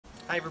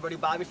Hi everybody,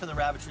 Bobby from the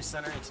Rabbitry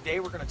Center, and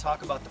today we're going to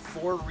talk about the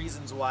 4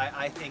 reasons why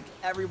I think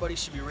everybody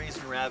should be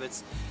raising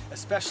rabbits,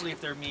 especially if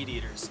they're meat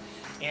eaters.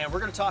 And we're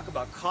going to talk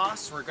about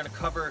costs, we're going to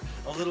cover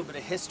a little bit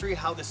of history,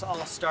 how this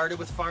all started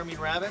with farming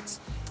rabbits,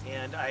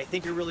 and I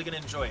think you're really going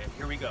to enjoy it.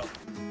 Here we go.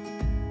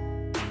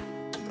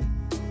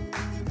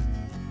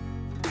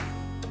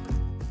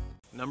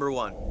 Number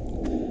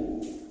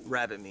 1,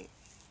 rabbit meat.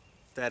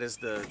 That is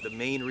the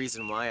main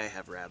reason why I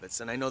have rabbits.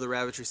 And I know the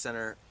Rabbitry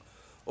Center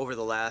over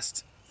the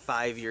last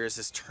 5 years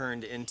has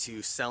turned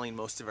into selling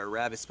most of our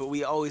rabbits, but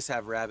we always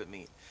have rabbit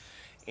meat.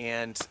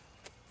 And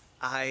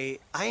I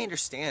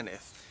understand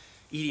if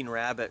eating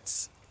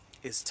rabbits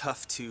is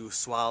tough to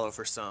swallow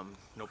for some,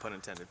 no pun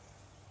intended.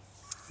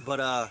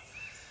 But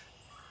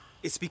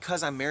it's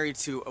because I'm married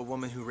to a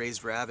woman who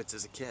raised rabbits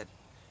as a kid.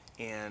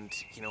 And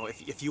you know,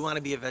 if you want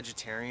to be a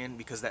vegetarian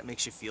because that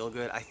makes you feel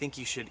good, I think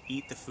you should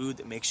eat the food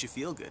that makes you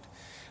feel good.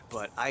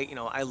 But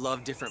I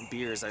love different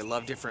beers, I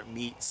love different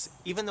meats,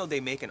 even though they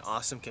make an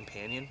awesome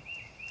companion.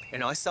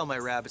 And I sell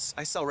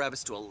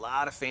rabbits to a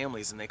lot of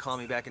families, and they call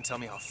me back and tell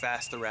me how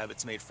fast the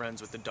rabbits made friends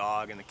with the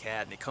dog and the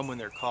cat, and they come when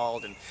they're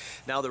called, and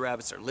now the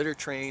rabbits are litter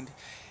trained.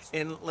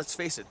 And let's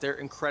face it, they're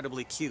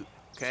incredibly cute,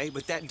 okay?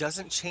 But that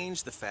doesn't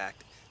change the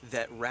fact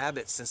that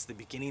rabbits, since the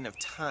beginning of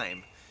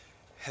time,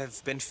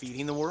 have been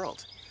feeding the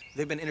world.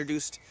 They've been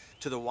introduced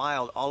to the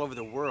wild all over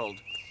the world,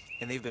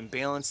 and they've been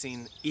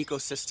balancing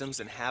ecosystems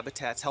and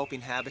habitats,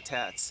 helping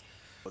habitats.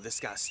 Well, this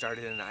got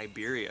started in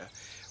Iberia.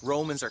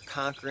 Romans are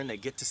conquering, they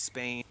get to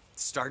Spain,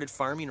 started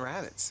farming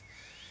rabbits.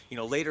 You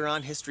know, later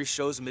on, history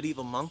shows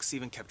medieval monks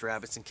even kept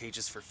rabbits in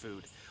cages for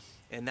food.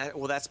 And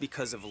that's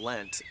because of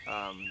Lent,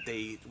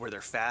 where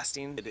they're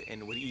fasting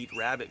and would eat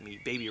rabbit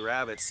meat, baby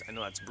rabbits. I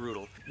know that's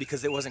brutal,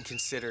 because it wasn't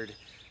considered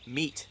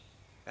meat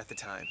at the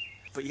time.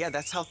 But yeah,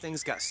 that's how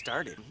things got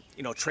started.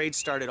 You know, trade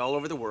started all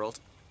over the world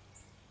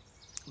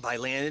by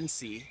land and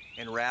sea,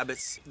 and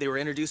rabbits, they were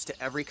introduced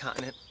to every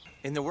continent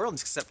in the world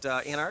except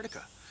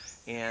Antarctica.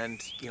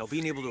 And you know,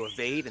 being able to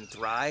evade and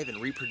thrive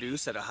and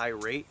reproduce at a high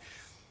rate,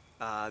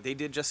 they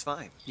did just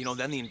fine. You know,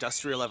 then the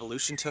industrial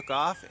evolution took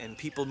off, and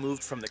people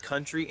moved from the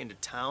country into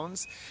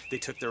towns. They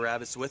took their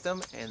rabbits with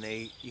them, and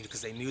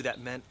because they knew that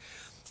meant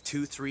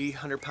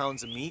 200-300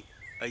 pounds of meat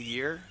a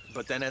year.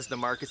 But then as the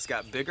markets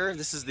got bigger,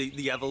 this is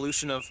the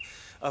evolution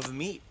of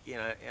meat. You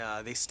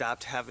know, they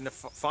stopped having to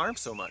farm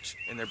so much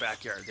in their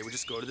backyard. They would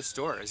just go to the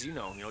store, as you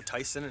know,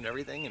 Tyson and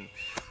everything, and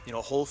you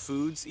know, Whole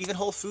Foods. Even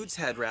Whole Foods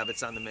had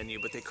rabbits on the menu,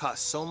 but they caught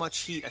so much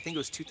heat. I think it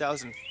was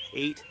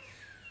 2008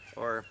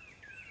 or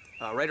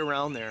right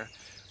around there,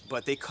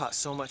 but they caught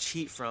so much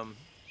heat from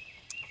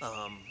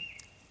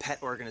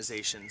pet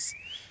organizations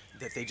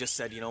that they just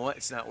said, you know what,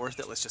 it's not worth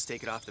it, let's just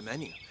take it off the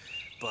menu.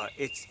 But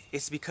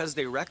it's because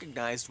they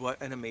recognized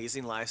what an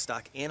amazing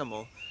livestock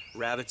animal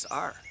rabbits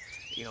are.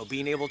 You know,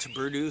 being able to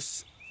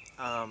produce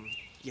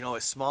you know,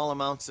 small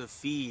amounts of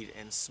feed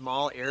in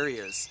small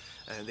areas,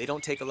 and they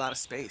don't take a lot of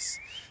space.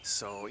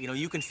 So you know,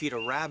 you can feed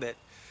a rabbit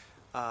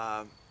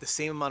the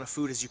same amount of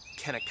food as you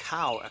can a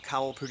cow. A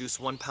cow will produce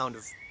 1 pound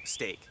of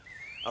steak.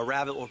 A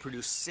rabbit will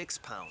produce 6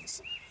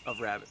 pounds of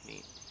rabbit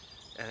meat.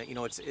 And you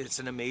know, it's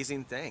an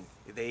amazing thing.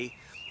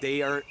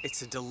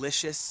 It's a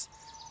delicious,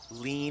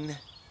 lean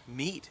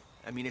meat.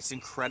 I mean, it's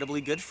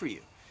incredibly good for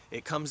you.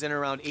 It comes in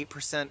around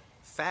 8%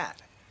 fat,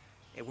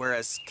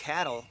 whereas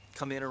cattle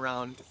come in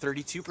around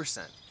 32%.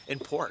 And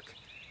pork,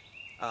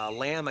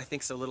 lamb, I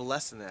think, is a little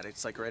less than that.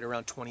 It's like right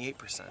around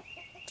 28%.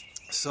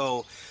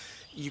 So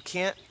you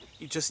can't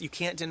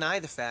deny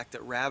the fact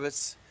that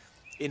rabbits,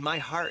 in my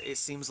heart, it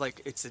seems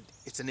like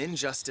it's an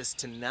injustice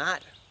to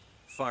not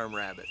farm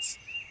rabbits.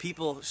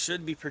 People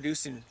should be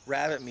producing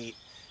rabbit meat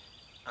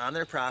on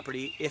their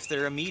property if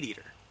they're a meat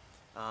eater.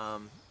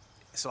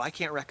 So I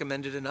can't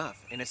recommend it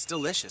enough, and it's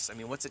delicious. I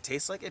mean, what's it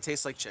taste like? It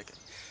tastes like chicken,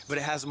 but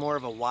it has more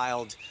of a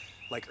wild,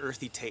 like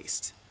earthy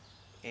taste.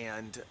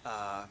 And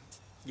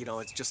you know,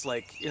 it's just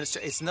like,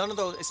 it's none of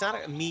those. It's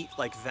not a meat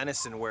like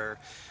venison where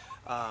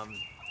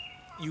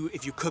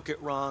if you cook it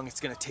wrong,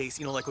 it's gonna taste.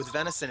 You know, like with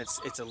venison,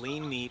 it's a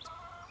lean meat,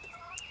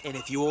 and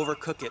if you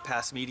overcook it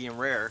past medium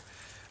rare,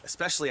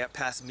 especially at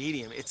past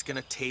medium, it's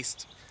gonna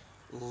taste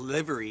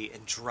livery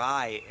and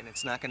dry, and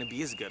it's not gonna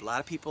be as good.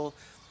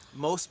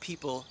 Most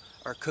people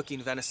are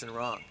cooking venison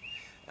wrong.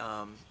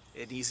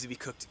 It needs to be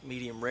cooked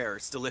medium rare.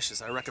 It's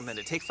delicious. I recommend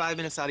it. Take 5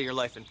 minutes out of your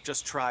life and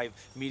just try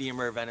medium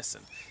rare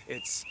venison.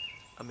 It's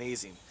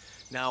amazing.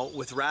 Now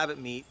with rabbit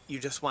meat, you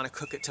just want to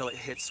cook it till it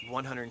hits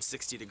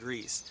 160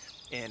 degrees,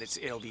 and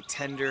it'll be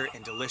tender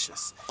and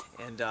delicious,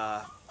 and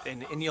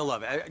you'll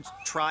love it.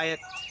 Try it.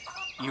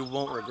 You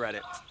won't regret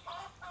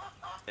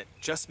it.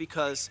 Just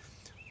because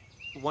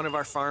one of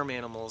our farm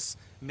animals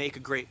make a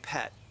great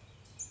pet,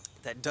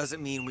 that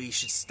doesn't mean we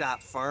should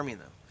stop farming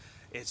them.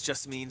 It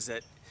just means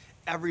that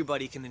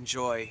everybody can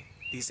enjoy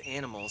these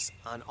animals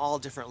on all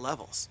different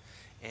levels.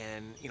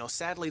 And you know,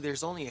 sadly,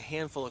 there's only a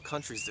handful of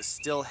countries that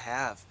still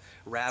have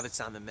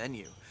rabbits on the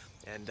menu.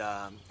 And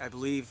I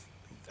believe,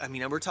 I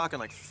mean, we're talking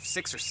like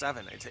 6 or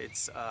 7.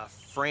 It's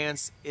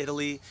France,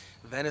 Italy,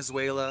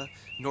 Venezuela,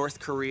 North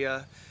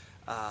Korea,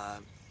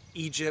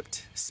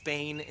 Egypt,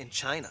 Spain, and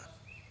China.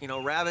 You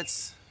know,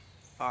 rabbits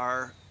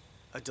are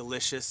a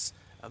delicious,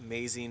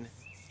 amazing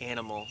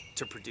animal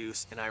to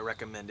produce, and I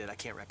recommend it. I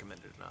can't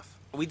recommend it enough.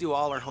 We do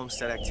all our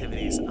homestead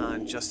activities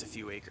on just a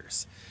few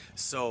acres.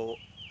 So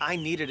I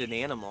needed an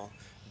animal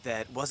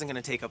that wasn't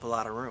going to take up a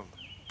lot of room,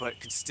 but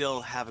could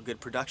still have a good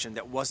production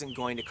that wasn't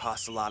going to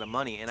cost a lot of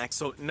money. And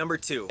so number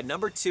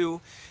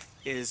two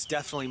is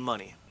definitely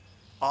money.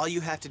 All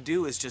you have to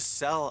do is just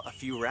sell a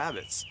few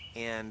rabbits,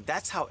 and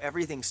that's how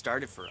everything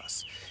started for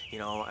us. You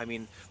know, I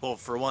mean, well,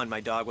 for one,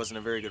 my dog wasn't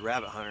a very good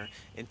rabbit hunter,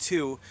 and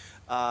two,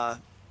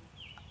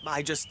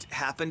 I just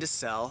happened to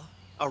sell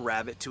a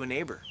rabbit to a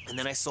neighbor, and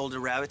then I sold a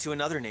rabbit to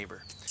another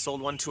neighbor,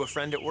 sold one to a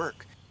friend at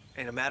work.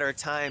 In a matter of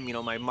time, you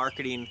know, my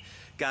marketing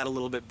got a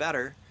little bit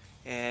better,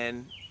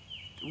 and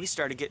we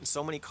started getting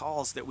so many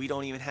calls that we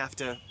don't even have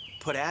to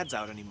put ads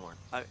out anymore.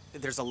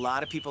 There's a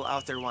lot of people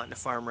out there wanting to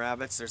farm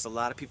rabbits. There's a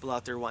lot of people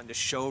out there wanting to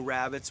show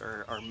rabbits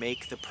or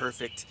make the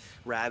perfect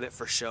rabbit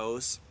for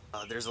shows.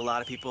 There's a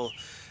lot of people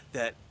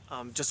that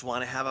just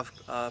want to have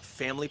a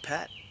family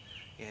pet.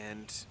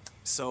 And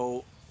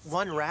so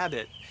one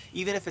rabbit,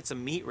 even if it's a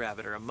meat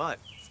rabbit or a mutt,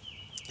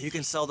 you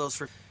can sell those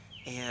for,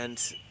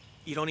 and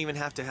you don't even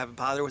have to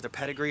bother with a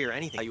pedigree or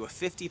anything. You a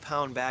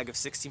 50-pound bag of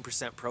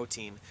 16%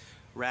 protein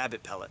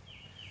rabbit pellet.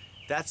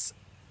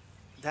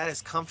 That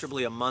is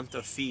comfortably a month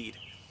of feed.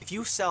 If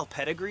you sell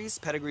pedigrees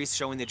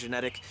showing the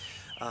genetic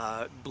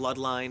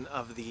bloodline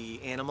of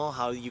the animal,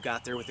 how you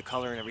got there with the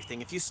color and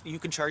everything, if you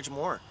can charge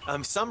more.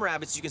 Some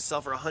rabbits you can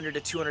sell for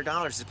 $100 to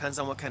 $200. Depends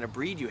on what kind of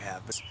breed you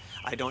have. But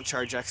I don't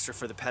charge extra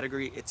for the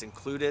pedigree; it's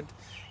included,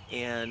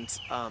 and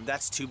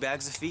that's 2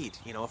 bags of feed.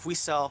 You know, if we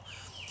sell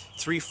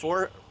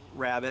 3-4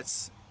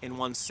 rabbits in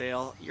one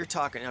sale, you're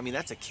talking. I mean,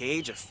 that's a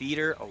cage, a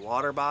feeder, a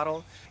water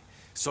bottle.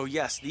 So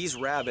yes, these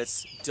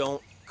rabbits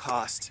don't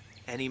cost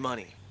any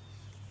money.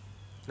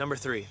 Number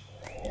 3,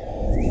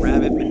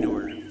 rabbit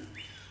manure.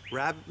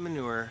 Rabbit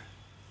manure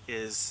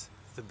is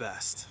the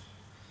best.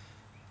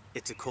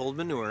 It's a cold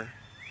manure,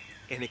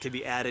 and it can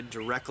be added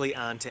directly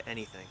onto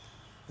anything.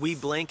 We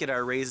blanket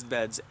our raised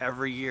beds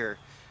every year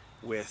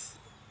with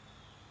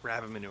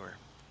rabbit manure.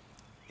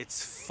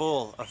 It's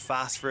full of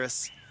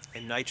phosphorus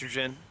and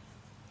nitrogen,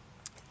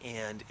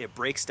 and it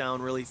breaks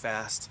down really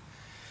fast.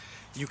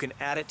 You can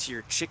add it to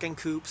your chicken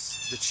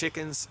coops. The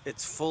chickens,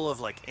 it's full of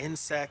like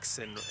insects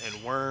and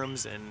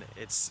worms, and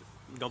it's,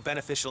 you know,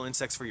 beneficial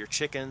insects for your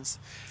chickens.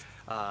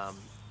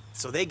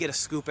 So they get a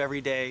scoop every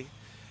day.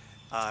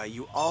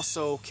 You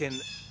also can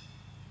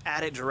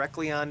add it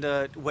directly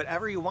onto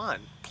whatever you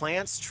want,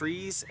 plants,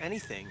 trees,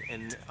 anything.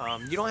 And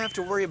you don't have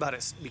to worry about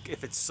it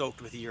if it's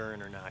soaked with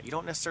urine or not. You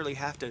don't necessarily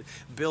have to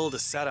build a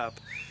setup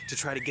to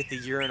try to get the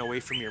urine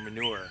away from your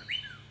manure.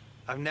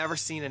 I've never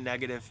seen a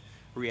negative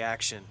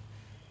reaction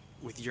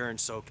with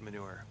urine-soaked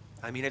manure.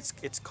 I mean,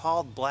 it's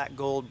called black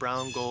gold,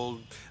 brown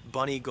gold,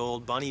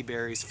 bunny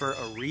berries for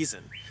a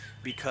reason,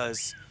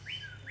 because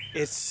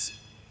it's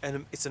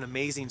an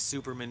amazing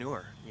super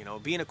manure. You know,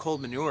 being a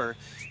cold manure,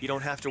 you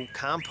don't have to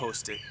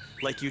compost it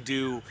like you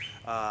do,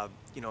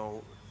 you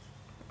know,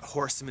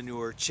 horse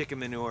manure, chicken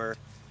manure.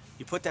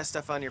 You put that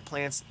stuff on your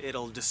plants,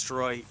 it'll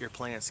destroy your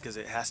plants because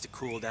it has to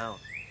cool down.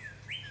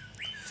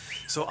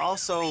 So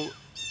also,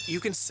 you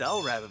can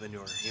sell rabbit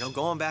manure. You know,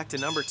 going back to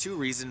number 2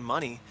 reason,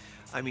 money.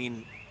 I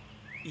mean,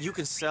 you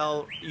can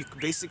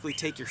basically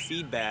take your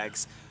feed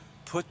bags,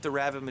 put the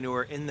rabbit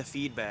manure in the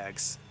feed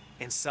bags,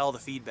 and sell the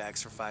feed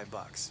bags for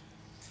 $5.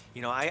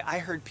 You know, I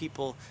heard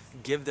people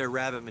give their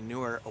rabbit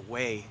manure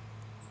away.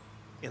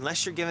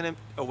 Unless you're giving it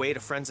away to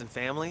friends and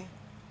family,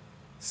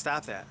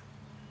 stop that.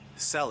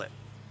 Sell it.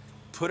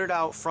 Put it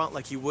out front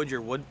like you would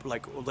your wood,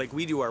 like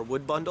we do our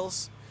wood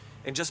bundles,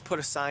 and just put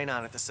a sign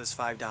on it that says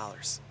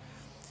 $5.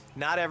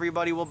 Not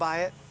everybody will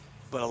buy it,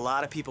 but a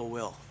lot of people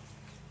will,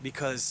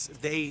 because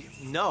they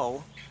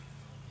know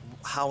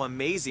how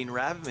amazing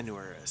rabbit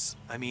manure is.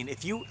 I mean,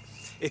 if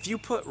you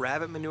put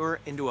rabbit manure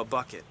into a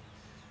bucket,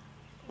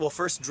 well,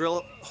 first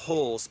drill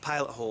holes,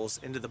 pilot holes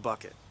into the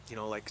bucket, you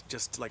know, like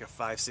just like a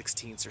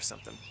 5/16 or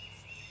something.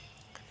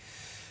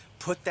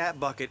 Put that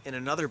bucket in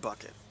another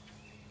bucket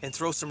and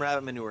throw some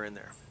rabbit manure in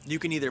there. You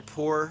can either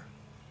pour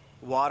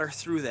water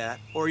through that,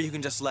 or you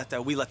can just let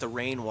the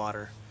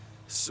rainwater,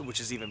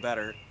 which is even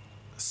better,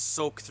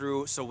 soak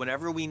through. So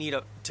whenever we need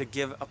to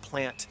give a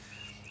plant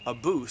a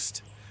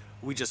boost,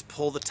 we just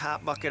pull the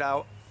top bucket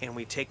out and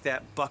we take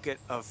that bucket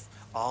of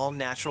all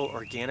natural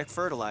organic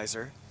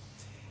fertilizer,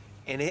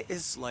 and it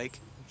is like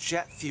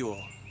jet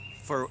fuel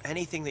for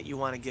anything that you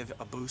want to give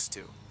a boost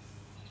to.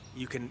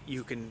 You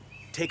can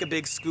take a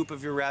big scoop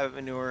of your rabbit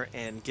manure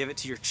and give it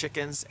to your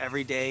chickens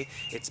every day.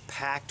 It's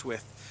packed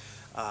with,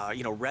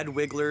 you know, red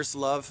wigglers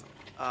love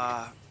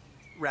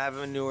rabbit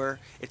manure.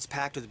 It's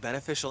packed with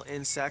beneficial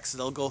insects.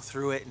 They'll go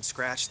through it and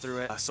scratch through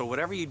it. So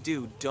whatever you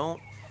do,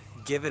 don't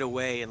give it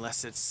away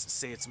unless it's,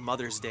 say it's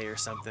Mother's Day or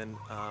something.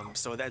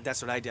 So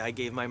that's what I did. I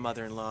gave my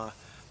mother-in-law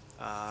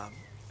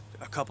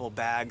a couple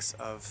bags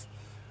of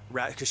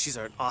rabbit, because she's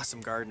an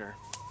awesome gardener,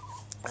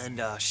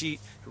 and she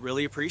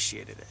really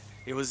appreciated it.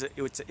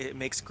 It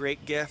makes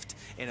great gift,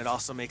 and it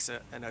also makes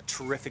a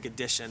terrific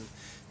addition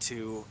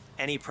to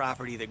any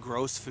property that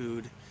grows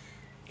food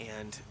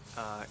and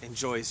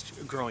enjoys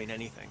growing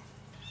anything.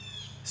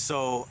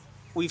 So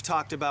we've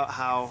talked about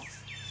how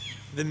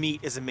the meat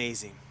is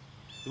amazing.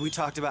 We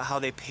talked about how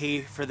they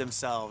pay for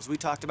themselves. We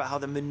talked about how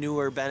the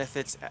manure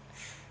benefits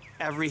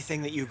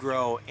everything that you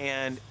grow,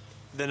 and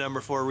the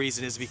number 4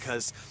 reason is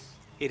because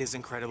it is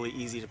incredibly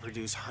easy to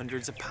produce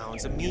hundreds of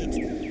pounds of meat,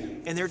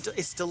 and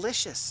it's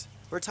delicious.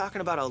 We're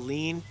talking about a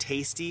lean,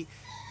 tasty,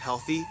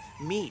 healthy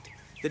meat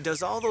that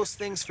does all those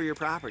things for your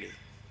property.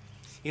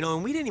 You know,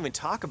 and we didn't even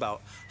talk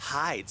about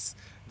hides,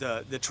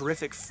 the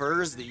terrific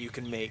furs that you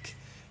can make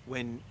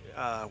when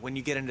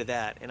you get into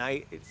that. And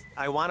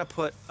I want to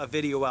put a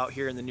video out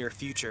here in the near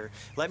future.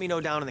 Let me know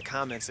down in the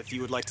comments if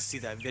you would like to see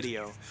that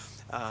video.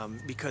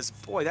 Because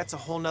boy, that's a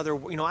whole nother,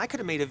 you know, I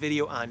could have made a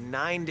video on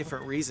 9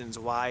 different reasons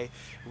why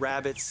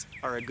rabbits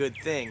are a good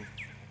thing.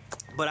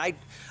 But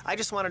I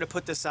just wanted to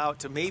put this out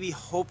to maybe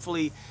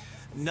hopefully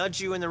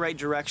nudge you in the right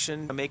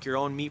direction to make your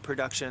own meat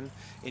production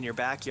in your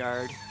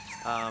backyard.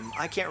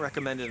 I can't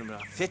recommend it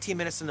enough. 15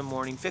 minutes in the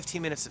morning,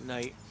 15 minutes at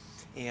night,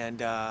 and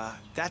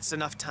that's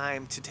enough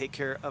time to take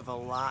care of a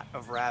lot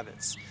of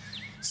rabbits.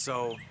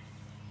 So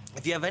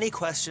if you have any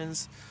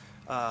questions,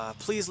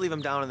 please leave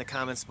them down in the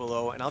comments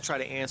below, and I'll try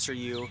to answer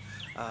you.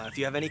 If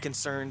you have any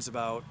concerns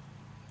about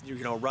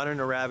running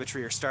a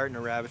rabbitry or starting a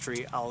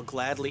rabbitry, I'll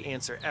gladly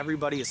answer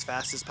everybody as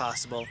fast as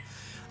possible.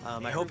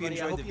 I hope you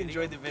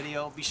enjoyed the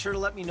video. Be sure to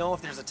let me know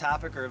if there's a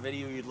topic or a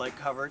video you'd like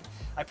covered.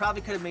 I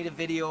probably could have made a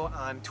video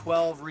on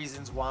 12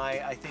 reasons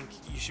why I think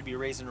you should be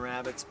raising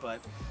rabbits, but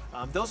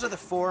those are the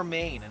 4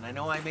 main. And I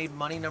know I made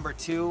money number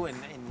 2,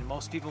 and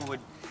most people would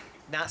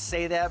not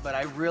say that, but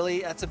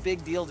that's a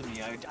big deal to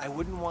me. I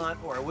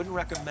wouldn't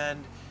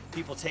recommend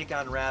people take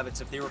on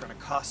rabbits if they were going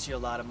to cost you a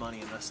lot of money,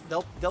 unless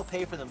they'll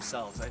pay for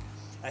themselves.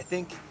 I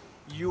think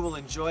you will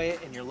enjoy it,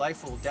 and your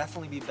life will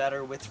definitely be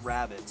better with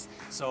rabbits.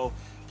 So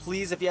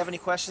please, if you have any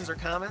questions or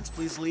comments,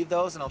 please leave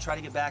those, and I'll try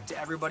to get back to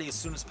everybody as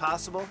soon as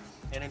possible.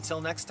 And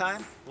until next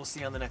time, we'll see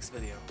you on the next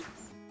video.